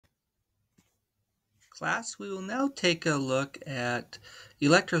Class, we will now take a look at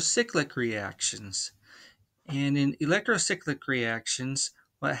electrocyclic reactions. And in electrocyclic reactions,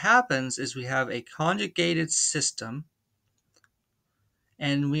 what happens is we have a conjugated system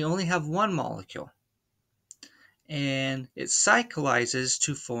and we only have one molecule. And it cyclizes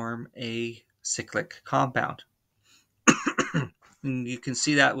to form a cyclic compound. And you can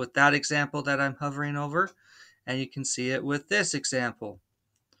see that with that example that I'm hovering over, and you can see it with this example.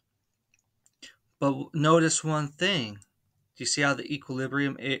 But notice one thing. Do you see how the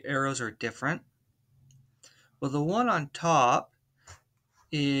equilibrium arrows are different? Well, the one on top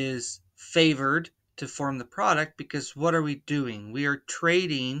is favored to form the product because what are we doing? We are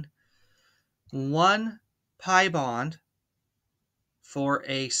trading one pi bond for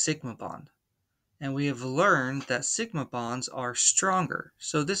a sigma bond. And we have learned that sigma bonds are stronger.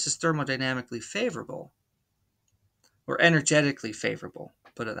 So this is thermodynamically favorable, or energetically favorable,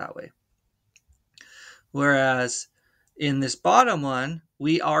 put it that way. Whereas in this bottom one,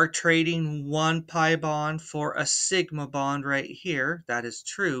 we are trading one pi bond for a sigma bond right here. That is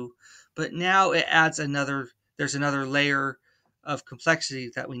true. But now it adds there's another layer of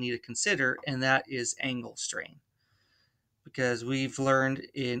complexity that we need to consider, and that is angle strain. Because we've learned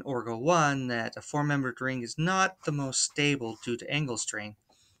in Orgo 1 that a four-membered ring is not the most stable due to angle strain.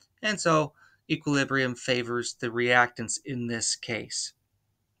 And so equilibrium favors the reactants in this case.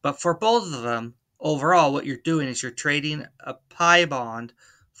 But for both of them, overall, what you're doing is you're trading a pi bond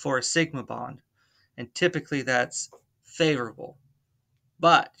for a sigma bond. And typically that's favorable.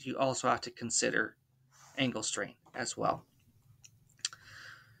 But you also have to consider angle strain as well.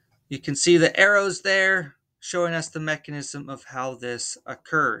 You can see the arrows there showing us the mechanism of how this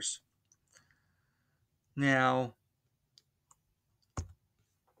occurs. Now,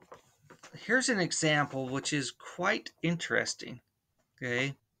 here's an example which is quite interesting.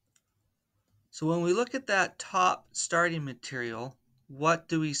 Okay. So when we look at that top starting material, what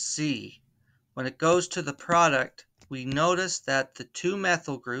do we see? When it goes to the product, we notice that the two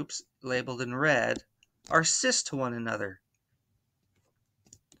methyl groups labeled in red are cis to one another.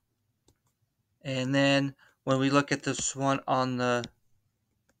 And then when we look at this one on the,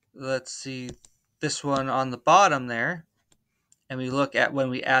 this one on the bottom there, and we look at when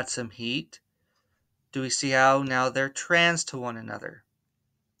we add some heat, do we see how now they're trans to one another?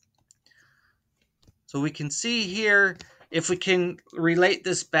 So we can see here, if we can relate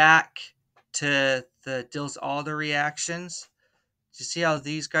this back to the Diels-Alder reactions, do you see how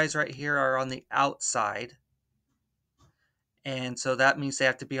these guys right here are on the outside? And so that means they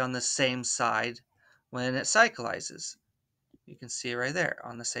have to be on the same side when it cyclizes. You can see it right there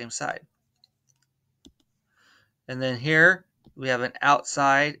on the same side. And then here we have an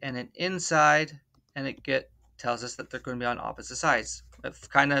outside and an inside, and it tells us that they're going to be on opposite sides. It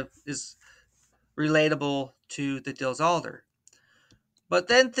kind of is relatable to the Diels-Alder. But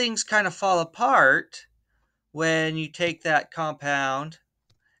then things kind of fall apart when you take that compound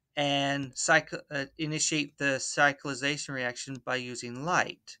and initiate the cyclization reaction by using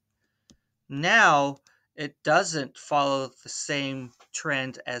light. Now, it doesn't follow the same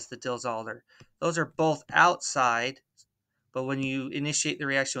trend as the Diels-Alder. Those are both outside, but when you initiate the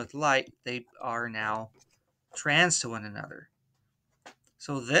reaction with light, they are now trans to one another.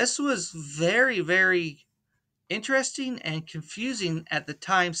 So this was very, very interesting and confusing at the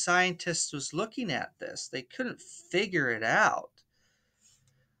time scientists was looking at this. They couldn't figure it out.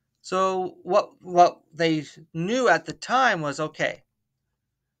 So what they knew at the time was, okay,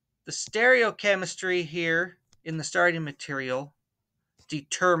 the stereochemistry here in the starting material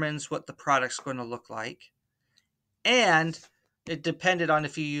determines what the product's going to look like. And it depended on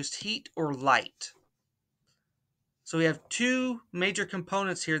if you used heat or light. So we have two major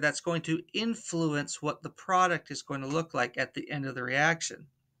components here that's going to influence what the product is going to look like at the end of the reaction.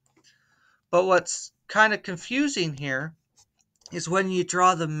 But what's kind of confusing here is when you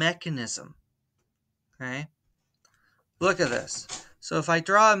draw the mechanism. Okay? Look at this. So if I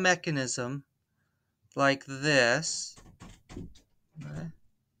draw a mechanism like this, okay,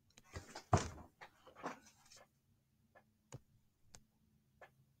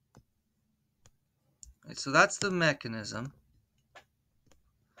 so that's the mechanism.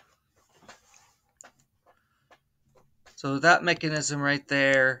 So that mechanism right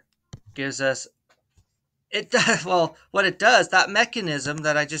there gives us, well, what it does, that mechanism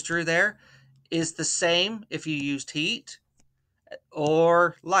that I just drew there is the same if you used heat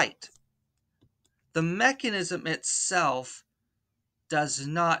or light. The mechanism itself does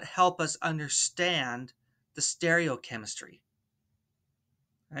not help us understand the stereochemistry.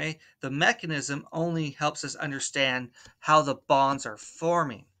 Right? The mechanism only helps us understand how the bonds are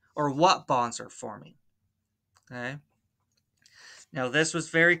forming or what bonds are forming. Okay. Now this was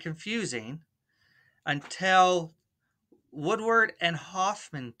very confusing until Woodward and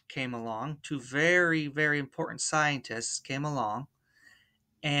Hoffman came along, two very, very important scientists came along,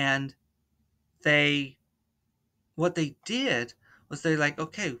 and they what they did was they're like,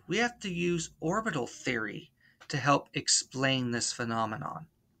 okay, we have to use orbital theory to help explain this phenomenon.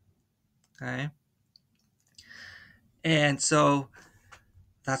 Okay. And so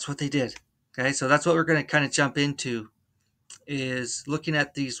that's what they did. Okay, so that's what we're going to kind of jump into is looking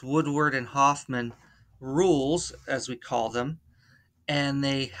at these Woodward and Hoffman rules, as we call them, and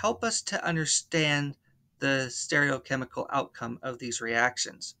they help us to understand the stereochemical outcome of these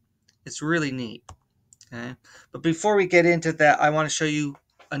reactions. It's really neat. Okay, but before we get into that, I want to show you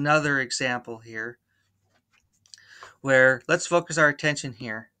another example here where let's focus our attention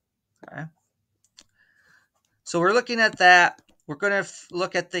here. Okay, so we're looking at that. We're going to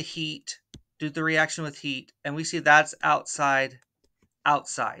look at the heat, do the reaction with heat, and we see that's outside.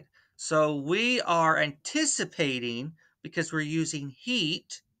 So we are anticipating, because we're using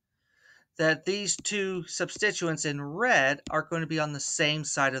heat, that these two substituents in red are going to be on the same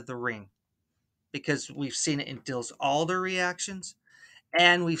side of the ring, because we've seen it in Diels-Alder reactions,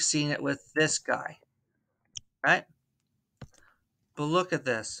 and we've seen it with this guy, right? But look at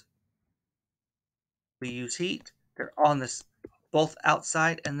this. We use heat. They're on this, both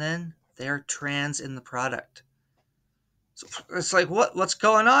outside, and then they're trans in the product. So it's like, what's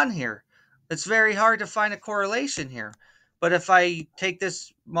going on here? It's very hard to find a correlation here. But if I take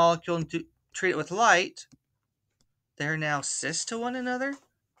this molecule and treat it with light, they're now cis to one another.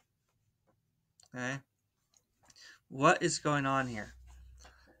 Okay. What is going on here?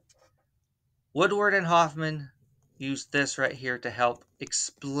 Woodward and Hoffman used this right here to help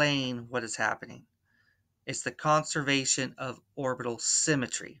explain what is happening. It's the conservation of orbital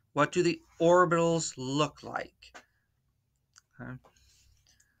symmetry. What do the orbitals look like? Okay.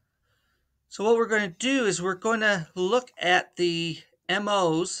 So what we're going to do is we're going to look at the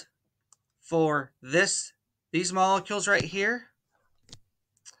MOs for these molecules right here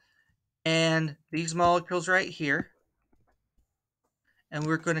and these molecules right here. And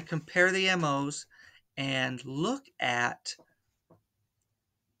we're going to compare the MOs and look at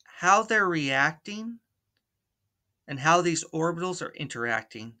how they're reacting and how these orbitals are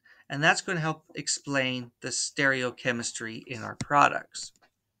interacting. And that's going to help explain the stereochemistry in our products.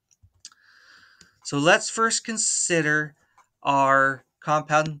 So let's first consider our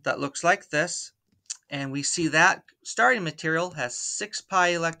compound that looks like this. And we see that starting material has 6 pi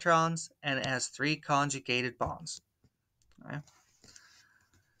electrons and it has 3 conjugated bonds. Okay.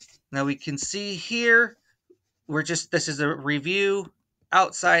 Now we can see here, this is a review.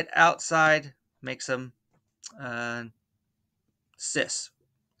 Outside makes them cis,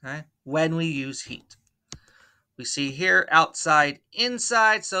 okay, when we use heat. We see here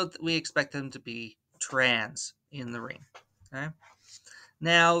inside, so we expect them to be trans in the ring. Okay.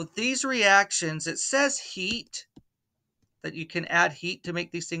 Now these reactions, it says heat, that you can add heat to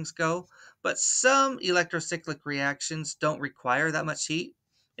make these things go, but some electrocyclic reactions don't require that much heat.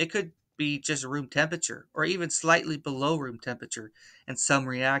 It could be just room temperature or even slightly below room temperature, and some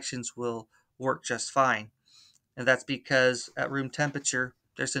reactions will work just fine. And that's because at room temperature,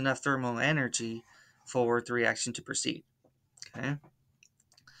 there's enough thermal energy for the reaction to proceed. Okay.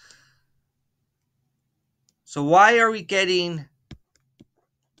 So why are we getting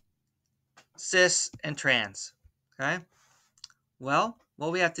cis and trans? Okay. Well,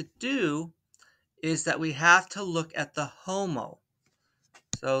 what we have to do is that we have to look at the HOMO.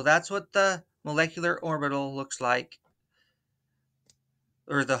 So that's what the molecular orbital looks like,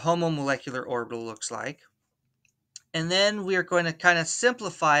 or the homomolecular orbital looks like. And then we're going to kind of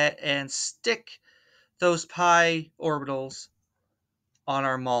simplify it and stick those pi orbitals on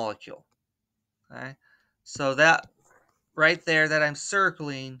our molecule. Okay? So that right there that I'm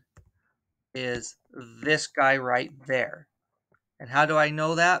circling is this guy right there. And how do I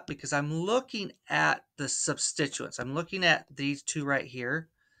know that? Because I'm looking at the substituents. I'm looking at these two right here.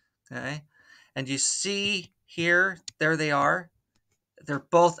 Okay? And you see here, there they are. They're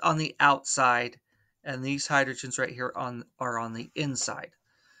both on the outside, and these hydrogens right here are on the inside.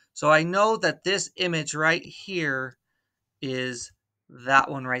 So I know that this image right here is that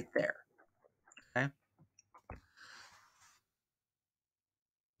one right there. Okay.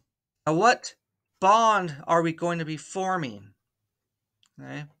 Now what bond are we going to be forming?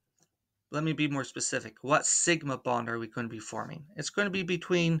 Okay. Let me be more specific. What sigma bond are we going to be forming? It's going to be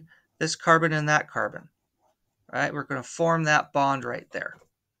between this carbon and that carbon. Right? We're going to form that bond right there.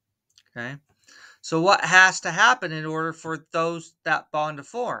 Okay. So what has to happen in order for that bond to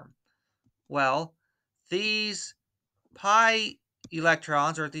form? Well, these pi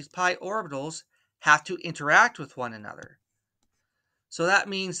electrons, or these pi orbitals, have to interact with one another. So that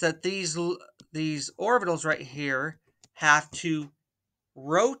means that these orbitals right here have to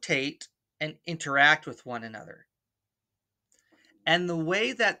rotate and interact with one another. And the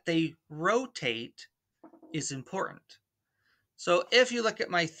way that they rotate is important. So if you look at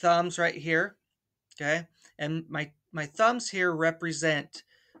my thumbs right here, okay, and my thumbs here represent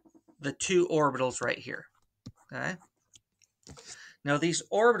the two orbitals right here, okay. Now these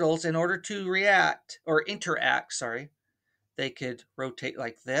orbitals, in order to react or interact, they could rotate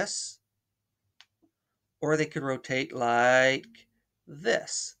like this, or they could rotate like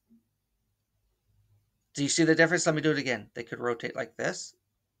this. Do you see the difference? Let me do it again. They could rotate like this,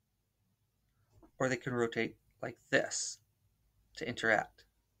 or they can rotate like this to interact.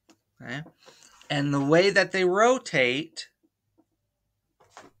 Okay? And the way that they rotate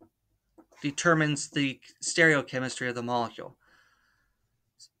determines the stereochemistry of the molecule.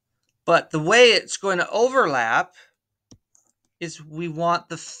 But the way it's going to overlap is we want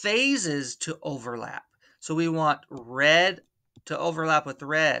the phases to overlap. So we want red to overlap with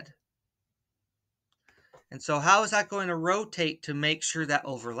red. And so how is that going to rotate to make sure that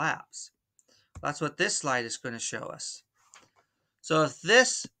overlaps? That's what this slide is going to show us. So if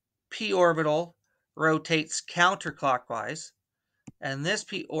this p orbital rotates counterclockwise, and this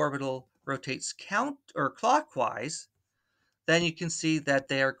p orbital rotates clockwise, then you can see that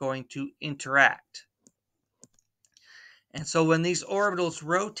they are going to interact. And so when these orbitals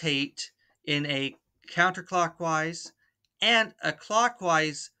rotate in a counterclockwise and a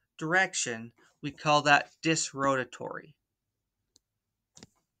clockwise direction, we call that disrotatory.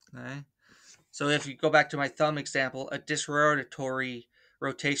 Okay? So if you go back to my thumb example, a disrotatory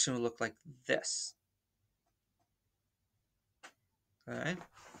rotation would look like this. Okay?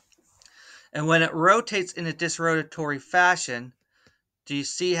 And when it rotates in a disrotatory fashion, do you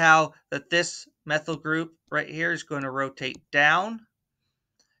see how that this methyl group right here is going to rotate down?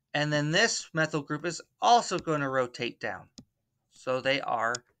 And then this methyl group is also going to rotate down. So they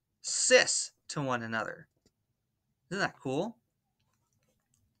are cis to one another. Isn't that cool?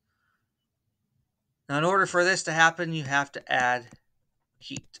 Now, in order for this to happen, you have to add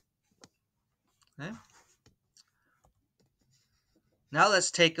heat. Okay? Now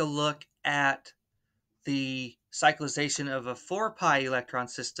let's take a look at the cyclization of a 4 pi electron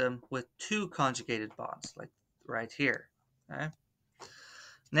system with 2 conjugated bonds, like right here. Okay?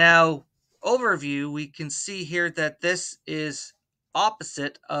 Now, overview, we can see here that this is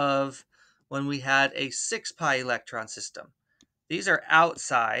opposite of when we had a 6 pi electron system. These are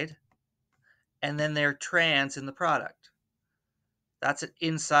outside, and then they're trans in the product. That's an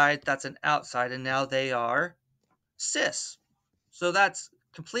inside, that's an outside, and now they are cis. So that's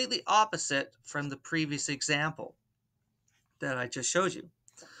completely opposite from the previous example that I just showed you.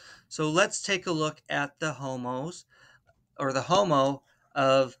 So let's take a look at the homos, or the homo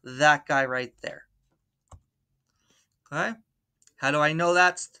of that guy right there. Okay? How do I know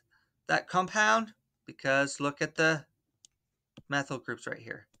that's that compound? Because look at the methyl groups right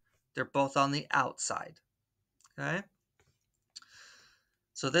here. They're both on the outside. Okay?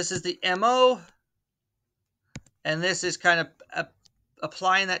 So this is the MO, and this is kind of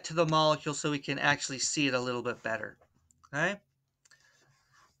applying that to the molecule so we can actually see it a little bit better. Okay?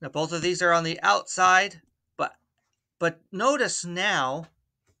 Now both of these are on the outside, but notice now,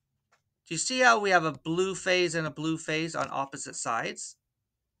 do you see how we have a blue phase and a blue phase on opposite sides?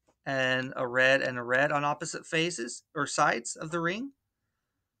 And a red on opposite phases or sides of the ring?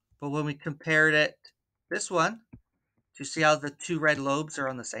 But when we compared it, this one, do you see how the two red lobes are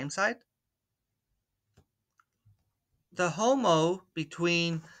on the same side? The HOMO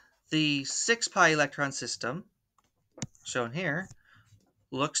between the 6 pi electron system, shown here,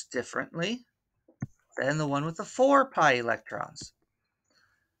 looks differently than the one with the 4 pi electrons.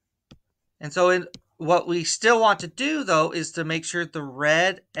 And so what we still want to do, though, is to make sure the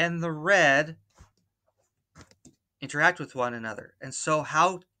red and the red interact with one another. And so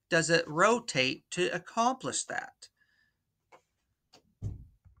how does it rotate to accomplish that?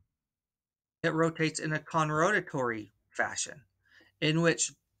 It rotates in a conrotatory fashion, in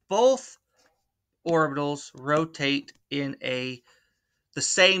which both orbitals rotate in the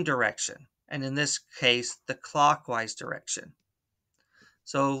same direction, and in this case, the clockwise direction.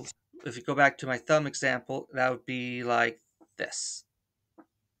 So if you go back to my thumb example, that would be like this.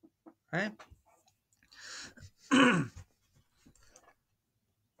 Right?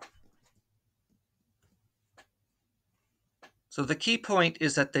 So the key point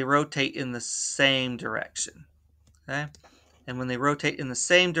is that they rotate in the same direction. Okay? And when they rotate in the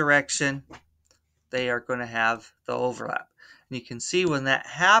same direction, they are going to have the overlap. And you can see when that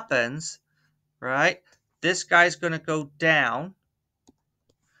happens, right, this guy's going to go down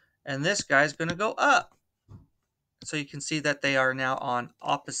and this guy's going to go up. So you can see that they are now on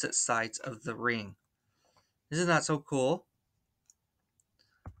opposite sides of the ring. Isn't that so cool?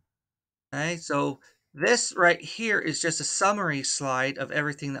 Okay, so this right here is just a summary slide of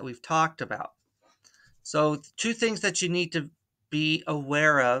everything that we've talked about. So two things that you need to be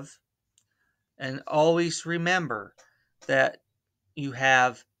aware of, and always remember that you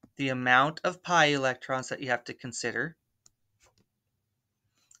have the amount of pi electrons that you have to consider,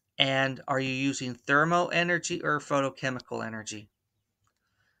 and are you using thermo energy or photochemical energy?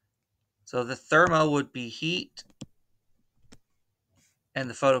 So the thermo would be heat, and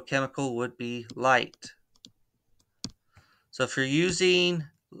the photochemical would be light. So if you're using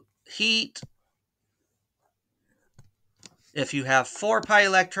heat, if you have 4 pi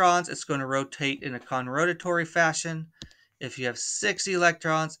electrons, it's going to rotate in a conrotatory fashion. If you have 6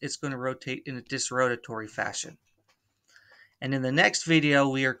 electrons, it's going to rotate in a disrotatory fashion. And in the next video,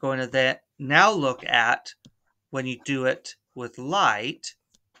 we are going to now look at when you do it with light.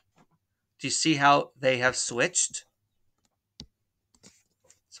 Do you see how they have switched?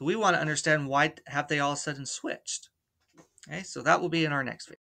 So we want to understand why have they all of a sudden switched. Okay, so that will be in our next video.